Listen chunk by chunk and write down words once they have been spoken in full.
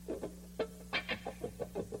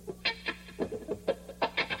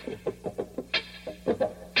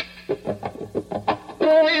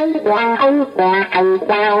Hi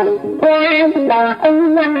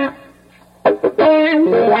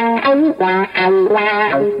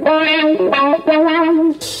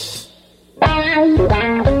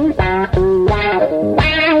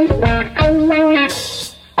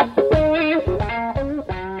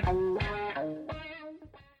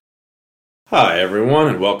everyone,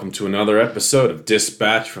 and welcome to another episode of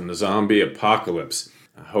Dispatch from the Zombie Apocalypse.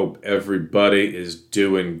 I hope everybody is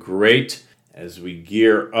doing great as we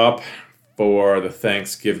gear up for the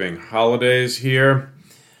Thanksgiving holidays here.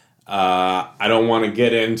 I don't want to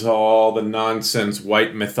get into all the nonsense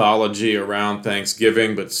white mythology around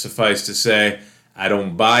Thanksgiving, but suffice to say, I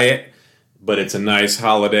don't buy it. But it's a nice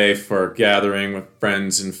holiday for gathering with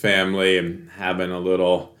friends and family and having a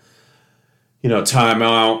little, time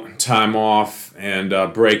out, time off,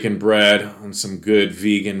 and breaking bread on some good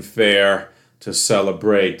vegan fare to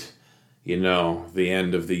celebrate, the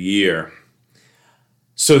end of the year.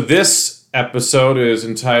 So this episode is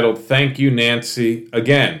entitled Thank You, Nancy,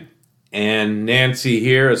 Again. And Nancy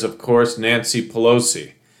here is, of course, Nancy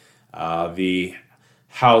Pelosi, the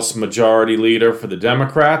House Majority Leader for the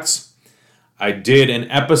Democrats. I did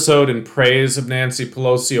an episode in praise of Nancy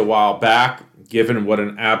Pelosi a while back, given what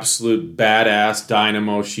an absolute badass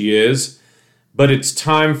dynamo she is. But it's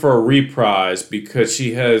time for a reprise because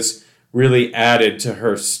she has really added to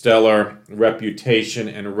her stellar reputation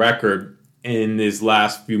and record in these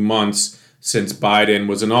last few months since Biden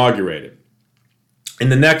was inaugurated. In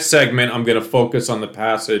the next segment, I'm going to focus on the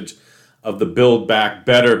passage of the Build Back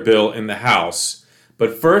Better bill in the House.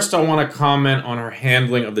 But first, I want to comment on her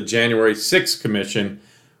handling of the January 6th Commission,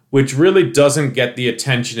 which really doesn't get the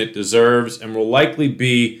attention it deserves and will likely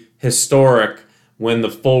be historic when the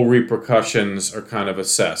full repercussions are kind of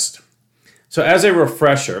assessed. So as a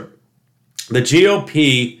refresher, the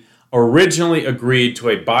GOP originally agreed to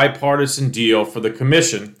a bipartisan deal for the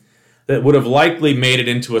commission that would have likely made it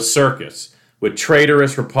into a circus, with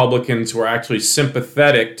traitorous Republicans who were actually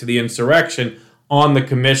sympathetic to the insurrection on the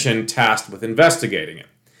commission tasked with investigating it.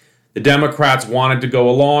 The Democrats wanted to go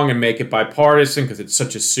along and make it bipartisan because it's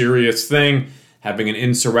such a serious thing, having an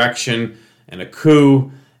insurrection and a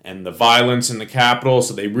coup and the violence in the Capitol,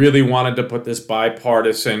 so they really wanted to put this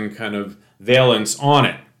bipartisan kind of valence on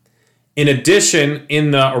it. In addition,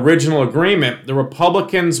 in the original agreement, the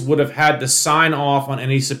Republicans would have had to sign off on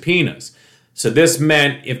any subpoenas. So this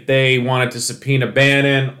meant if they wanted to subpoena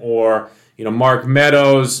Bannon or, Mark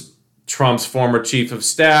Meadows, Trump's former chief of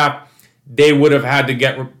staff, they would have had to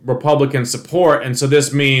get Republican support. And so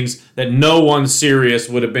this means that no one serious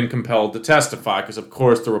would have been compelled to testify because, of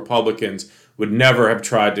course, the Republicans would never have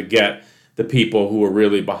tried to get the people who were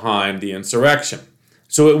really behind the insurrection.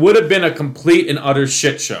 So it would have been a complete and utter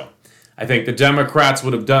shit show. I think the Democrats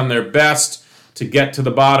would have done their best to get to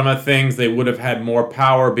the bottom of things. They would have had more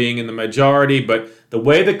power being in the majority, but the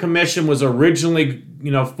way the commission was originally,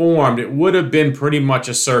 formed, it would have been pretty much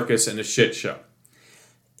a circus and a shit show.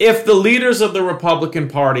 If the leaders of the Republican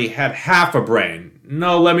Party had half a brain,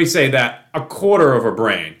 a quarter of a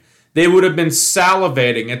brain, they would have been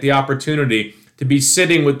salivating at the opportunity to be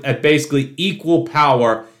sitting at basically equal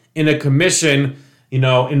power in a commission,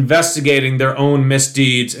 investigating their own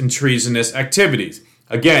misdeeds and treasonous activities.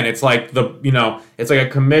 Again, it's like a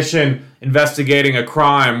commission investigating a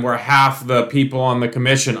crime where half the people on the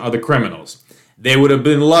commission are the criminals. They would have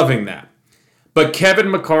been loving that. But Kevin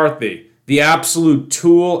McCarthy, the absolute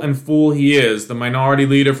tool and fool he is, the minority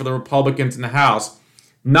leader for the Republicans in the House,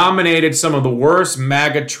 nominated some of the worst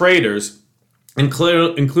MAGA traitors,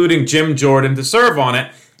 including Jim Jordan, to serve on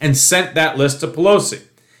it, and sent that list to Pelosi.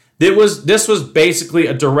 This was basically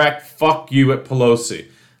a direct fuck you at Pelosi.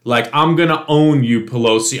 Like, I'm going to own you,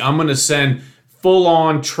 Pelosi. I'm going to send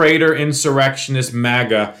full-on traitor insurrectionist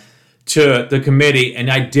MAGA to the committee,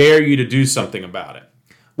 and I dare you to do something about it.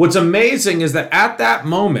 What's amazing is that at that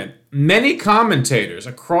moment, many commentators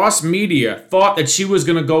across media thought that she was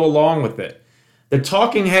going to go along with it. The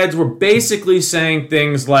talking heads were basically saying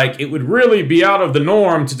things like it would really be out of the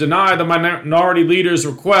norm to deny the minority leader's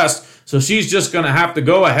request, so she's just going to have to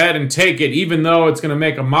go ahead and take it, even though it's going to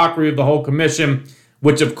make a mockery of the whole commission,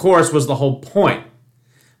 which of course was the whole point.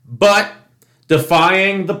 But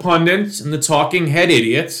defying the pundits and the talking head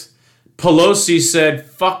idiots, Pelosi said,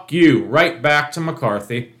 fuck you, right back to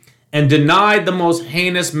McCarthy, and denied the most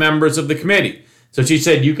heinous members of the committee. So she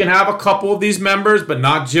said, you can have a couple of these members, but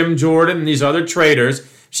not Jim Jordan and these other traitors.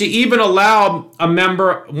 She even allowed a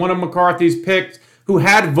member, one of McCarthy's picks, who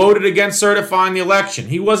had voted against certifying the election.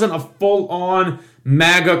 He wasn't a full-on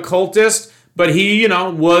MAGA cultist, But he,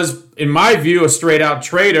 was, in my view, a straight-out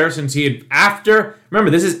traitor since he had,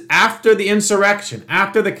 remember, this is after the insurrection,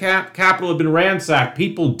 after the Capitol had been ransacked,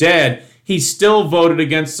 people dead, he still voted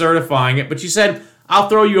against certifying it. But she said, I'll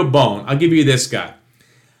throw you a bone. I'll give you this guy.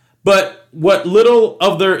 But what little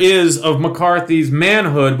of there is of McCarthy's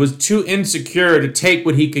manhood was too insecure to take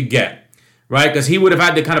what he could get, right? Because he would have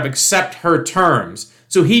had to kind of accept her terms.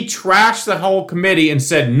 So he trashed the whole committee and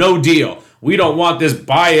said, no deal. We don't want this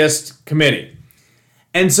biased committee.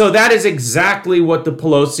 And so that is exactly what the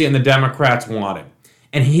Pelosi and the Democrats wanted.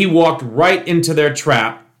 And he walked right into their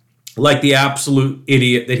trap like the absolute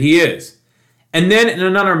idiot that he is. And then in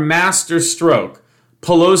another master stroke,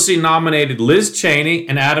 Pelosi nominated Liz Cheney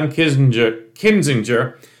and Adam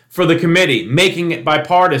Kinzinger for the committee, making it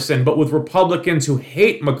bipartisan, but with Republicans who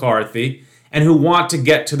hate McCarthy and who want to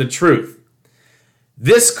get to the truth.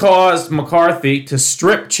 This caused McCarthy to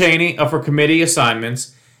strip Cheney of her committee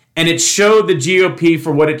assignments, and it showed the GOP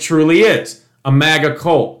for what it truly is, a MAGA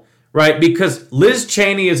cult, right? Because Liz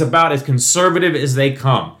Cheney is about as conservative as they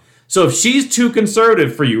come. So if she's too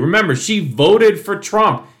conservative for you, remember, she voted for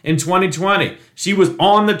Trump in 2020. She was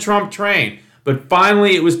on the Trump train, but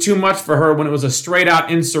finally it was too much for her when it was a straight-out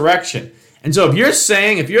insurrection. And so if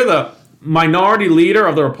you're the minority leader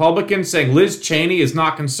of the Republicans saying Liz Cheney is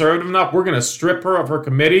not conservative enough, we're going to strip her of her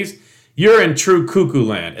committees, you're in true cuckoo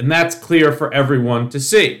land, and that's clear for everyone to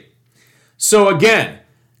see. So again,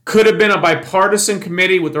 could have been a bipartisan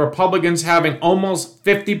committee with the Republicans having almost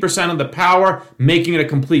 50% of the power, making it a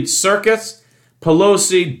complete circus.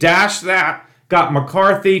 Pelosi dashed that, got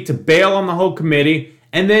McCarthy to bail on the whole committee,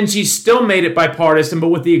 and then she still made it bipartisan, but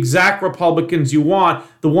with the exact Republicans you want,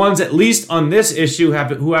 the ones at least on this issue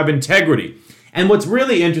who have integrity. And what's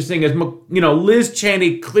really interesting is, Liz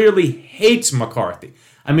Cheney clearly hates McCarthy.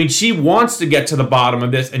 I mean, she wants to get to the bottom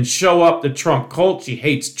of this and show up the Trump cult. She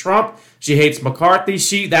hates Trump. She hates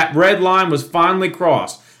McCarthy. That red line was finally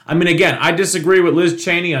crossed. I mean, again, I disagree with Liz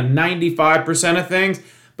Cheney on 95% of things,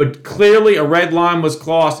 but clearly a red line was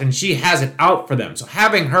crossed, and she has it out for them. So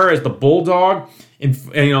having her as the bulldog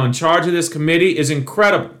in charge of this committee is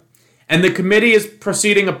incredible. And the committee is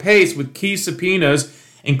proceeding apace with key subpoenas,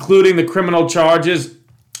 including the criminal charges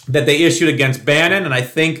that they issued against Bannon, and I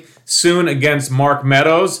think soon against Mark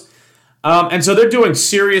Meadows. And so they're doing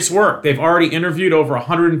serious work. They've already interviewed over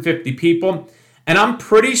 150 people. And I'm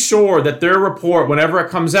pretty sure that their report, whenever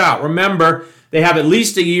it comes out, remember, they have at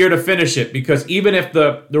least a year to finish it, because even if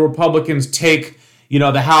the Republicans take,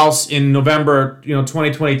 the House in November,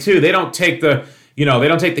 2022, they don't take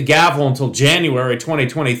the gavel until January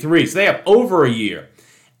 2023. So they have over a year.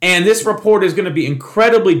 And this report is going to be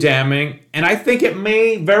incredibly damning, and I think it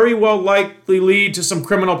may very well likely lead to some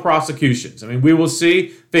criminal prosecutions. I mean, we will see,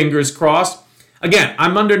 fingers crossed. Again,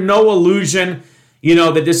 I'm under no illusion,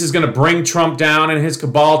 that this is going to bring Trump down and his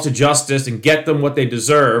cabal to justice and get them what they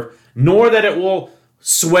deserve, nor that it will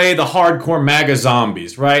sway the hardcore MAGA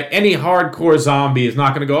zombies, right? Any hardcore zombie is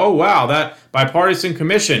not going to go, oh, wow, that bipartisan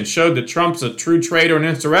commission showed that Trump's a true traitor and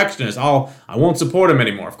insurrectionist. I won't support him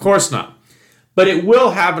anymore. Of course not. But it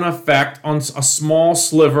will have an effect on a small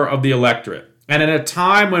sliver of the electorate. And at a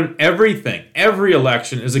time when every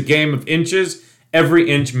election is a game of inches, every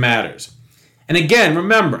inch matters. And again,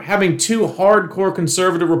 remember, having two hardcore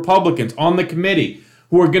conservative Republicans on the committee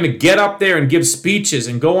who are going to get up there and give speeches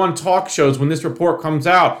and go on talk shows when this report comes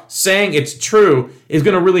out saying it's true is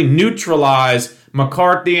going to really neutralize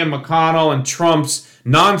McCarthy and McConnell and Trump's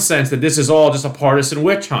nonsense that this is all just a partisan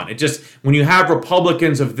witch hunt. It just, when you have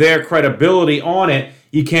Republicans of their credibility on it,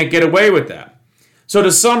 you can't get away with that. So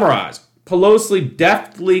to summarize, Pelosi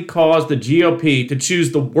deftly caused the GOP to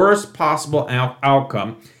choose the worst possible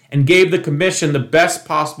outcome and gave the commission the best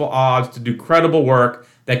possible odds to do credible work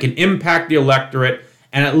that can impact the electorate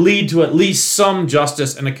and lead to at least some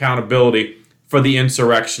justice and accountability for the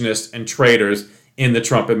insurrectionists and traitors in the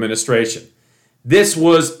Trump administration. This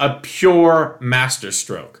was a pure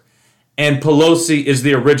masterstroke, and Pelosi is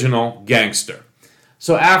the original gangster.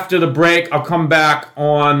 So after the break, I'll come back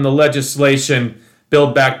on the legislation,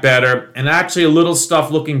 Build Back Better, and actually a little stuff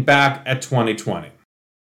looking back at 2020.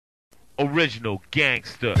 Original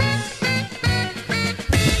gangster.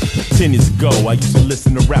 10 years ago, I used to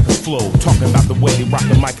listen to rappers flow, talking about the way they rock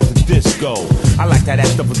the mic at the disco. I liked how that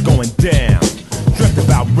stuff was going down. Dreamt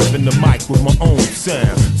about ripping the mic with my own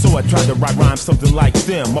sound. So I tried to write rhymes something like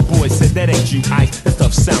them. My boy said, that ain't you, Ice, that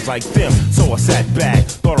stuff sounds like them. So I sat back,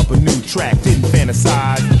 thought up a new track, didn't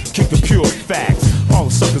fantasize, kicked the pure facts. All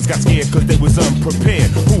the suckers got scared cause they was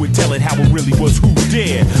unprepared. Who would tell it how it really was, who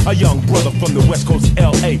dared? A young brother from the west coast of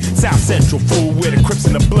L.A., South Central, fool where the Crips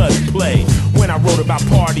and the Bloods play. When I wrote about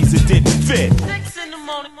parties, it didn't fit. 6 in the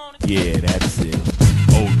morning. Yeah, that's it.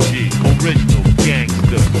 OG, original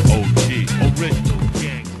gangster. OG, original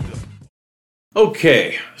gangster.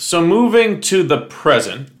 Okay, so moving to the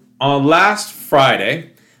present. On last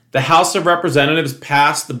Friday, the House of Representatives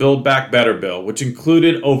passed the Build Back Better bill, which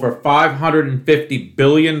included over $550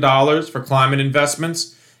 billion for climate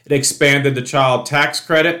investments. It expanded the child tax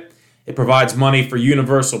credit. It provides money for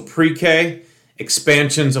universal pre-K,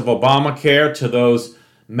 expansions of Obamacare to those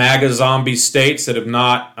MAGA zombie states that have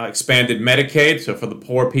not expanded Medicaid. So for the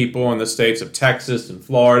poor people in the states of Texas and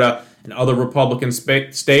Florida and other Republican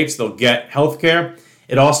states, they'll get health care.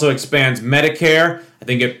 It also expands Medicare. I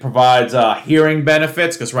think it provides hearing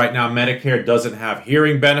benefits because right now Medicare doesn't have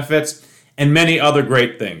hearing benefits, and many other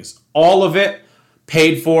great things. All of it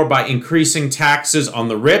paid for by increasing taxes on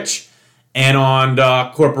the rich and on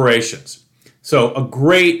corporations. So a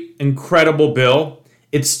great, incredible bill.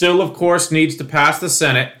 It still, of course, needs to pass the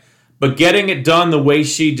Senate, but getting it done the way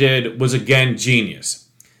she did was, again, genius.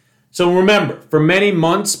 So remember, for many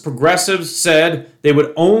months, progressives said they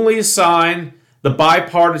would only sign the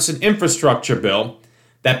bipartisan infrastructure bill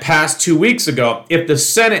that passed 2 weeks ago if the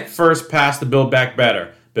Senate first passed the Build Back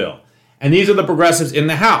Better bill. And these are the progressives in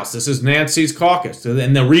the House. This is Nancy's caucus.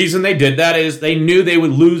 And the reason they did that is they knew they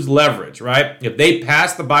would lose leverage, right? If they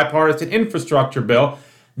passed the bipartisan infrastructure bill,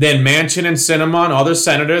 then Manchin and Sinema and other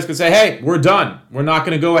senators could say, hey, we're done. We're not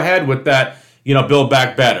going to go ahead with that, Build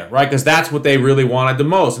Back Better, right? Because that's what they really wanted the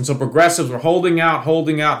most. And so progressives were holding out.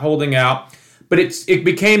 But it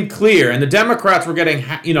became clear, and the Democrats were getting,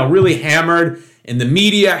 really hammered in the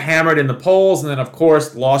media, hammered in the polls, and then, of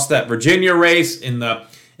course, lost that Virginia race in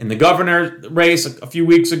the governor race a few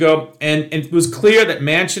weeks ago. And it was clear that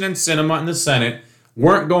Manchin and Sinema in the Senate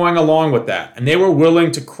weren't going along with that, and they were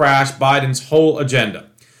willing to crash Biden's whole agenda.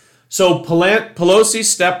 So Pelosi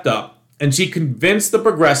stepped up, and she convinced the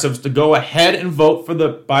progressives to go ahead and vote for the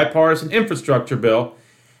bipartisan infrastructure bill,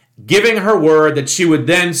 giving her word that she would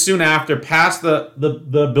then soon after pass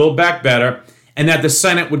the Build Back Better and that the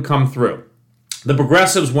Senate would come through. The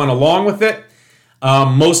progressives went along with it,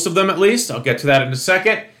 most of them at least. I'll get to that in a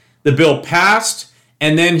second. The bill passed,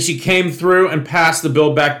 and then she came through and passed the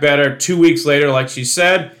Build Back Better 2 weeks later, like she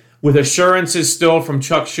said, with assurances still from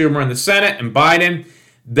Chuck Schumer in the Senate and Biden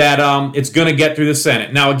that it's going to get through the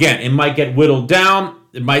Senate. Now, again, it might get whittled down.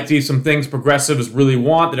 It might be some things progressives really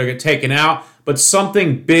want that are going to get taken out, but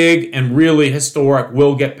something big and really historic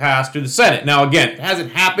will get passed through the Senate. Now, again, it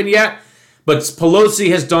hasn't happened yet, but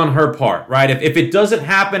Pelosi has done her part, right? If it doesn't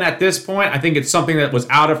happen at this point, I think it's something that was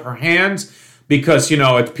out of her hands because,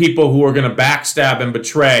 it's people who are going to backstab and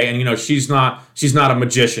betray, and, she's not a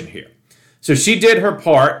magician here. So she did her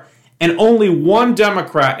part, and only one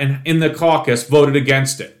Democrat in the caucus voted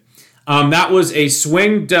against it. That was a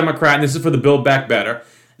swing Democrat, and this is for the Build Back Better.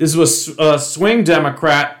 This was a swing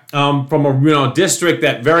Democrat from a district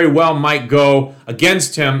that very well might go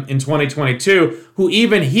against him in 2022, who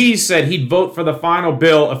even he said he'd vote for the final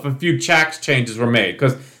bill if a few tax changes were made.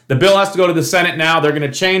 Because the bill has to go to the Senate now, they're going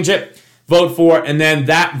to change it, vote for it, and then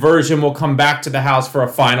that version will come back to the House for a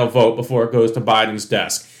final vote before it goes to Biden's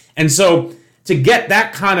desk. And so to get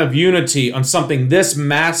that kind of unity on something this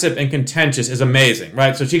massive and contentious is amazing,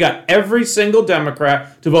 right? So she got every single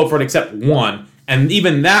Democrat to vote for it except one. And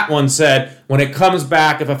even that one said, when it comes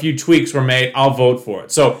back, if a few tweaks were made, I'll vote for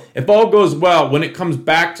it. So if all goes well, when it comes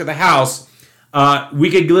back to the House,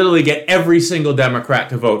 we could literally get every single Democrat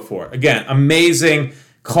to vote for it. Again, amazing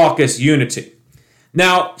caucus unity.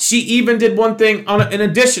 Now, she even did one thing in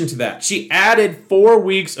addition to that. She added 4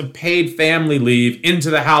 weeks of paid family leave into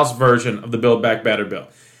the House version of the Build Back Better bill.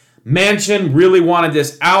 Manchin really wanted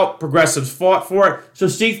this out. Progressives fought for it, so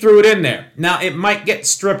she threw it in there. Now, it might get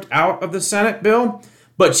stripped out of the Senate bill,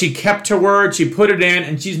 but she kept her word. She put it in,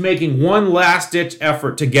 and she's making one last-ditch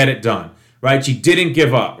effort to get it done, right? She didn't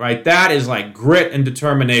give up, right? That is like grit and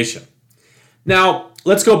determination. Now,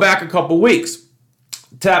 let's go back a couple weeks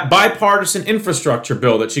to that bipartisan infrastructure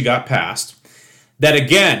bill that she got passed, that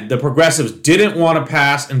again, the progressives didn't want to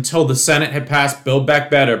pass until the Senate had passed Build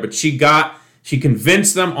Back Better, but she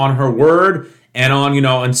convinced them on her word and on,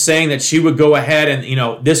 and saying that she would go ahead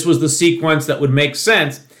and, this was the sequence that would make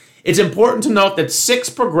sense. It's important to note that 6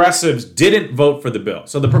 progressives didn't vote for the bill.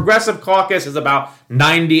 So the Progressive Caucus is about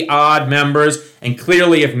 90 odd members, and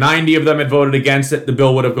clearly if 90 of them had voted against it, the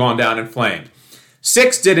bill would have gone down in flames.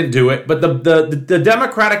 6 didn't do it, but the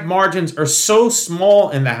Democratic margins are so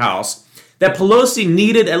small in the House that Pelosi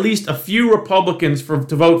needed at least a few Republicans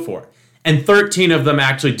to vote for it, and 13 of them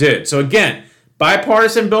actually did. So again,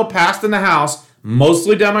 bipartisan bill passed in the House,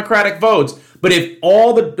 mostly Democratic votes, but if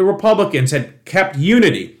all the Republicans had kept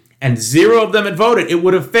unity and 0 of them had voted, it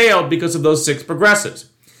would have failed because of those 6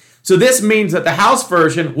 progressives. So this means that the House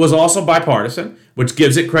version was also bipartisan, which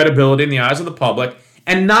gives it credibility in the eyes of the public.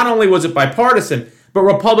 And not only was it bipartisan, but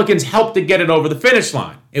Republicans helped to get it over the finish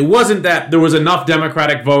line. It wasn't that there was enough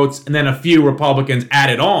Democratic votes and then a few Republicans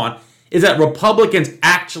added on. Is that Republicans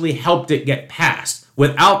actually helped it get passed.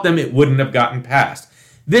 Without them, it wouldn't have gotten passed.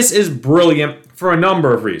 This is brilliant for a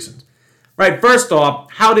number of reasons. Right? First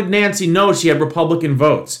off, how did Nancy know she had Republican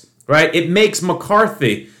votes? Right? It makes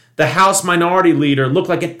McCarthy, the House Minority Leader, look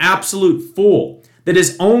like an absolute fool. That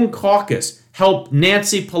his own caucus helped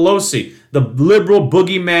Nancy Pelosi, the liberal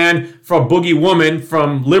boogeyman for boogie woman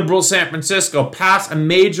from liberal San Francisco, pass a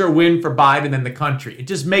major win for Biden and the country. It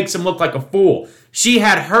just makes him look like a fool. She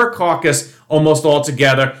had her caucus almost all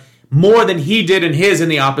together, more than he did in his in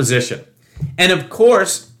the opposition. And of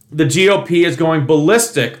course, the GOP is going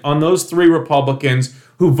ballistic on those 3 Republicans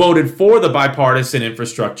who voted for the bipartisan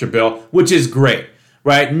infrastructure bill, which is great.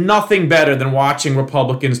 Right? Nothing better than watching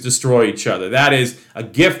Republicans destroy each other. That is a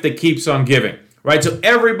gift that keeps on giving. Right? So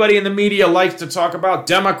everybody in the media likes to talk about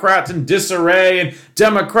Democrats in disarray and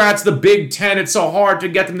Democrats, the Big Ten. It's so hard to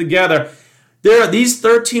get them together. There are these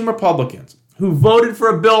 13 Republicans who voted for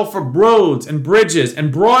a bill for roads and bridges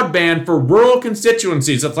and broadband for rural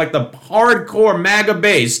constituencies. That's like the hardcore MAGA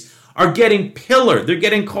base are getting pillared. They're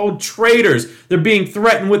getting called traitors. They're being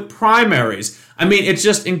threatened with primaries. I mean, it's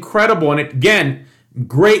just incredible. And again,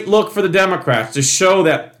 great look for the Democrats to show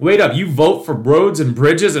that, wait up, you vote for roads and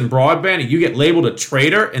bridges and broadband and you get labeled a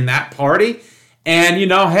traitor in that party? And,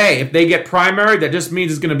 hey, if they get primary, that just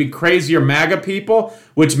means it's going to be crazier MAGA people,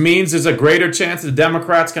 which means there's a greater chance that the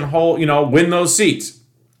Democrats can win those seats.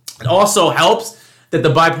 It also helps that the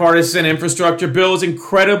bipartisan infrastructure bill is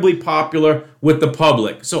incredibly popular with the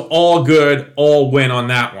public. So all good, all win on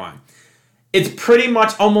that one. It's pretty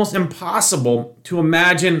much almost impossible to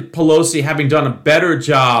imagine Pelosi having done a better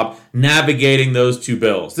job navigating those 2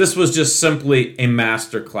 bills. This was just simply a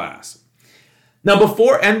masterclass. Now,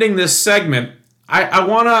 before ending this segment, I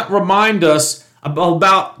want to remind us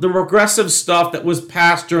about the regressive stuff that was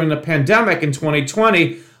passed during the pandemic in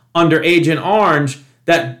 2020 under Agent Orange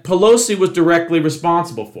that Pelosi was directly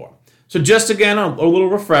responsible for. So just again, a little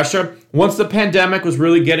refresher. Once the pandemic was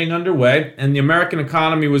really getting underway and the American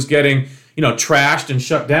economy was getting trashed and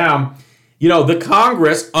shut down, the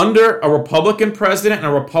Congress, under a Republican president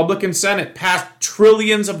and a Republican Senate, passed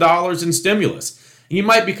trillions of dollars in stimulus. And you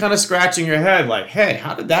might be kind of scratching your head like, hey,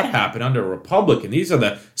 how did that happen under a Republican? These are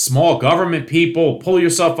the small government people. Pull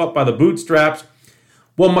yourself up by the bootstraps.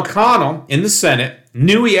 Well, McConnell in the Senate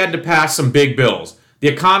knew he had to pass some big bills. The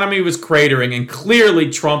economy was cratering, and clearly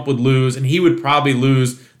Trump would lose, and he would probably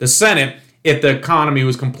lose the Senate if the economy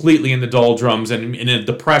was completely in the doldrums and in a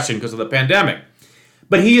depression because of the pandemic.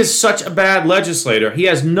 But he is such a bad legislator. He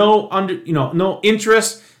has no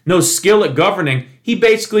interest, no skill at governing. He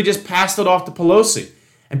basically just passed it off to Pelosi.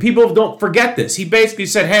 And people don't forget this. He basically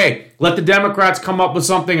said, hey, let the Democrats come up with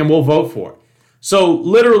something and we'll vote for it. So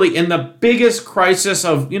literally in the biggest crisis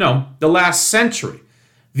of, the last century,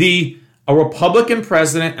 a Republican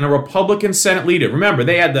president and a Republican Senate leader. Remember,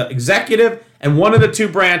 they had the executive and one of the 2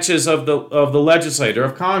 branches of the legislature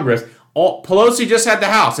of Congress. Pelosi just had the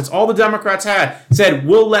House. It's all the Democrats had. Said,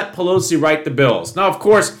 we'll let Pelosi write the bills. Now, of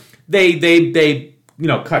course, they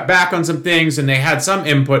cut back on some things and they had some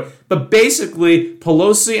input. But basically,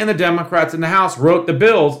 Pelosi and the Democrats in the House wrote the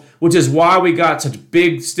bills, which is why we got such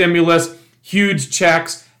big stimulus, huge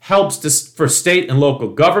checks, helps for state and local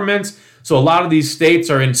governments. So a lot of these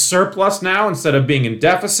states are in surplus now instead of being in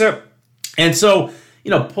deficit. And so,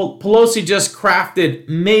 Pelosi just crafted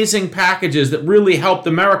amazing packages that really helped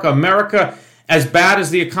America. America, as bad as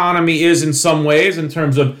the economy is in some ways in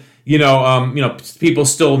terms of, people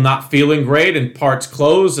still not feeling great and parts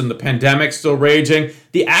closed and the pandemic still raging.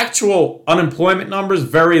 The actual unemployment numbers,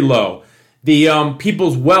 very low. The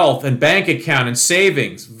people's wealth and bank account and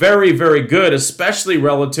savings, very, very good, especially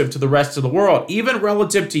relative to the rest of the world, even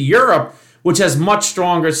relative to Europe, which has much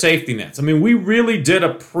stronger safety nets. I mean, we really did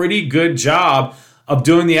a pretty good job of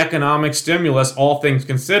doing the economic stimulus, all things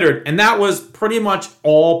considered, and that was pretty much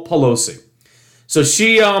all Pelosi. So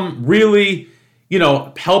she really,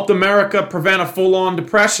 helped America prevent a full-on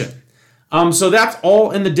depression. So that's all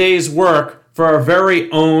in the day's work for our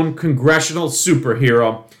very own congressional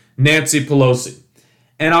superhero, Nancy Pelosi.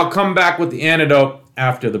 And I'll come back with the antidote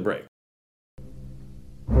after the break.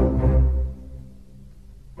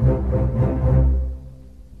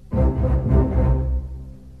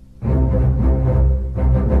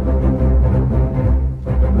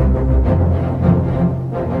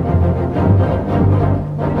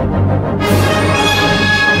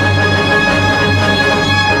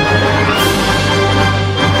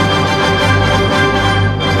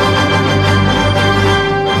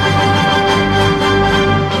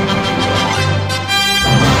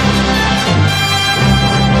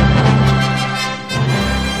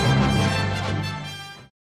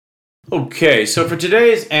 Okay, so for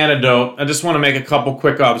today's antidote, I just want to make a couple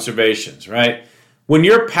quick observations, right? When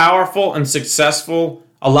you're powerful and successful,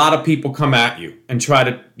 a lot of people come at you and try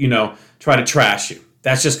to trash you.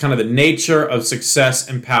 That's just kind of the nature of success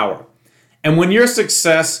and power. And when your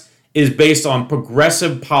success is based on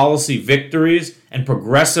progressive policy victories and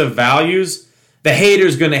progressive values, the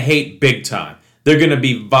hater's going to hate big time. They're going to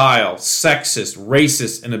be vile, sexist,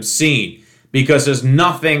 racist, and obscene because there's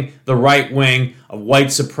nothing the right wing of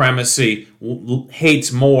white supremacy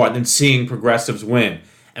hates more than seeing progressives win.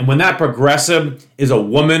 And when that progressive is a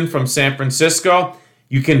woman from San Francisco,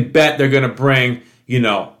 you can bet they're going to bring,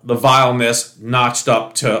 the vileness notched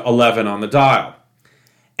up to 11 on the dial.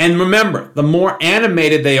 And remember, the more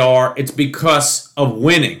animated they are, it's because of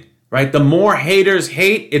winning, right? The more haters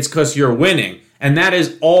hate, it's because you're winning. And that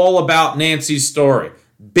is all about Nancy's story.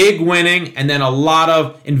 Big winning and then a lot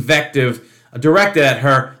of invective directed at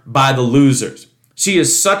her by the losers. She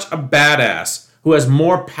is such a badass who has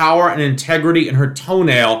more power and integrity in her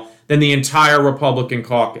toenail than the entire Republican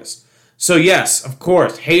caucus. So yes, of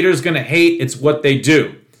course, haters going to hate. It's what they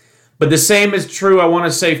do. But the same is true, I want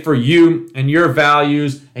to say, for you and your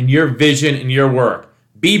values and your vision and your work.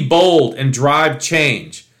 Be bold and drive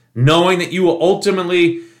change, knowing that you will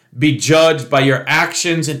ultimately be judged by your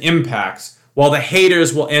actions and impacts, while the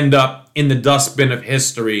haters will end up in the dustbin of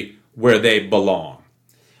history where they belong.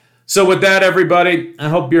 So with that, everybody, I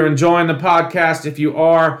hope you're enjoying the podcast. If you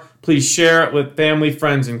are, please share it with family,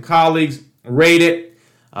 friends, and colleagues. Rate it.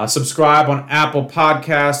 Subscribe on Apple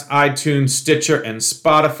Podcasts, iTunes, Stitcher, and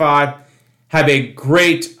Spotify. Have a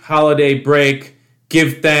great holiday break.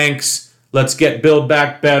 Give thanks. Let's get Build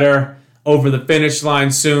Back Better over the finish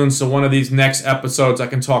line soon. So one of these next episodes, I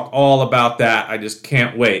can talk all about that. I just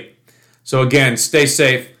can't wait. So again, stay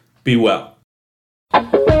safe. Be well.